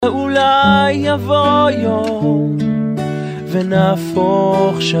אולי יבוא יום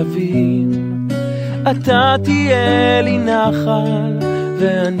ונהפוך שווים, אתה תהיה לי נחל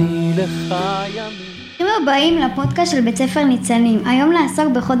ואני לך ימים. ברוכים הבאים לפודקאסט של בית ספר ניצנים. היום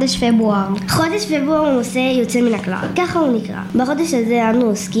נעסוק בחודש פברואר. חודש פברואר הוא נושא יוצא מן הכלל, ככה הוא נקרא. בחודש הזה אנו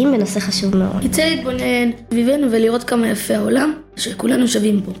עוסקים בנושא חשוב מאוד. יוצא להתבונן סביבנו ולראות כמה יפה העולם שכולנו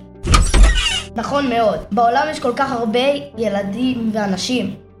שווים פה. נכון מאוד, בעולם יש כל כך הרבה ילדים ואנשים,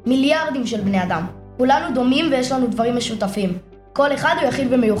 מיליארדים של בני אדם. כולנו דומים ויש לנו דברים משותפים. כל אחד הוא יחיד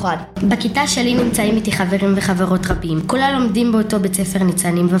ומיוחד. בכיתה שלי נמצאים איתי חברים וחברות רבים. כולם לומדים באותו בית ספר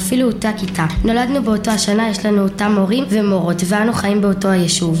ניצנים ואפילו אותה כיתה. נולדנו באותו השנה, יש לנו אותם מורים ומורות ואנו חיים באותו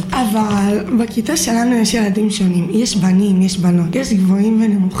היישוב. אבל בכיתה שלנו יש ילדים שונים. יש בנים, יש בנות. יש גבוהים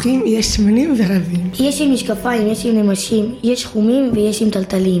ונמוכים, יש שמנים ורבים. יש עם משקפיים, יש עם נמשים, יש חומים ויש עם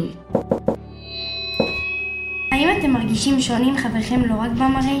טלטלים. האם אתם מרגישים שונים חבריכם לא רק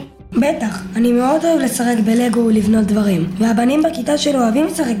במראה? בטח, אני מאוד אוהב לשחק בלגו ולבנות דברים, והבנים בכיתה שלו אוהבים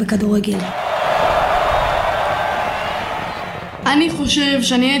לשחק בכדורגל. אני חושב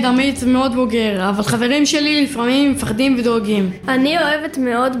שאני ילד אמיץ ומאוד בוגר, אבל חברים שלי לפעמים מפחדים ודואגים. אני אוהבת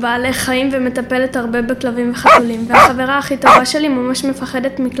מאוד בעלי חיים ומטפלת הרבה בכלבים וחתולים, והחברה הכי טובה שלי ממש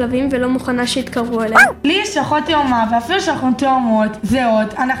מפחדת מכלבים ולא מוכנה שיתקרבו אליה. לי יש אחות תאומה, ואפילו שאנחנו תאומות,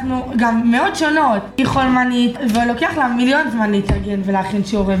 זהות, אנחנו גם מאוד שונות. היא חולמנית, ולוקח לה מיליון זמן להתארגן ולהכין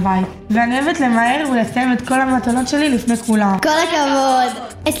שיעורי בית. ואני אוהבת למהר ולסיים את כל המתנות שלי לפני כולם. כל הכבוד!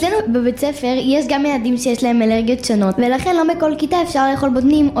 אצלנו בבית ספר יש גם ילדים שיש להם אלרגיות שונות, ולכן לא בכל כיתה אפשר לאכול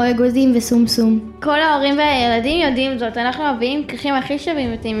בוטנים או אגוזים וסומסום. כל ההורים והילדים יודעים זאת, אנחנו מביאים כריכים הכי שווים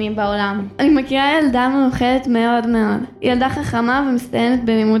וטעימים בעולם. אני מכירה ילדה מיוחדת מאוד מאוד. ילדה חכמה ומצטיינת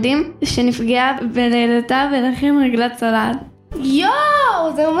בלימודים שנפגעה בלידתה ולכן רגלת צולעת.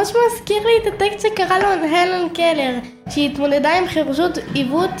 יואו, זה ממש מזכיר לי את הטקסט שקרא לו הלן קלר, שהיא התמודדה עם חירשות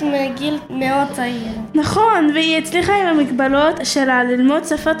עיוות מגיל מאוד צעיר. נכון, והיא הצליחה עם המגבלות שלה ללמוד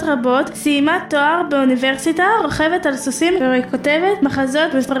שפות רבות, סיימה תואר באוניברסיטה, רוכבת על סוסים וכותבת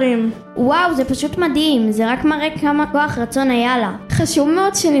מחזות וספרים. וואו, זה פשוט מדהים, זה רק מראה כמה כוח רצון היה לה. חשוב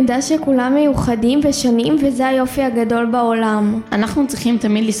מאוד שנדע שכולם מיוחדים ושונים, וזה היופי הגדול בעולם. אנחנו צריכים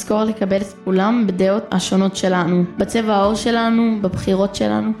תמיד לזכור לקבל את כולם בדעות השונות שלנו, בצבע העור שלנו, בבחירות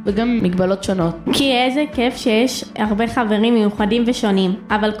שלנו וגם מגבלות שונות. כי איזה כיף שיש הרבה חברים מיוחדים ושונים,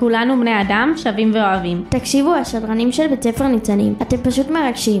 אבל כולנו בני אדם שווים ואוהבים. תקשיבו, השדרנים של בית ספר ניצנים, אתם פשוט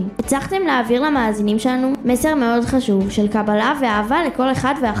מרגשים. הצלחתם להעביר למאזינים שלנו מסר מאוד חשוב של קבלה ואהבה לכל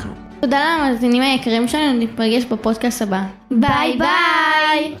אחד ואחת. תודה למאזינים היקרים שלנו, נתפגש בפודקאסט הבא. ביי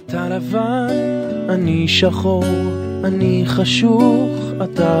ביי! אתה לבן, אני שחור, אני חשוך,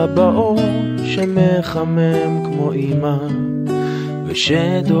 אתה באור שמחמם כמו אמא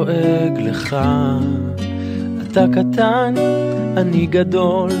ושדואג לך. אתה קטן, אני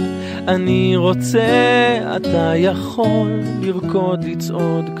גדול, אני רוצה, אתה יכול לרקוד,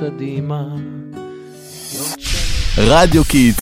 לצעוד קדימה. רדיו קיט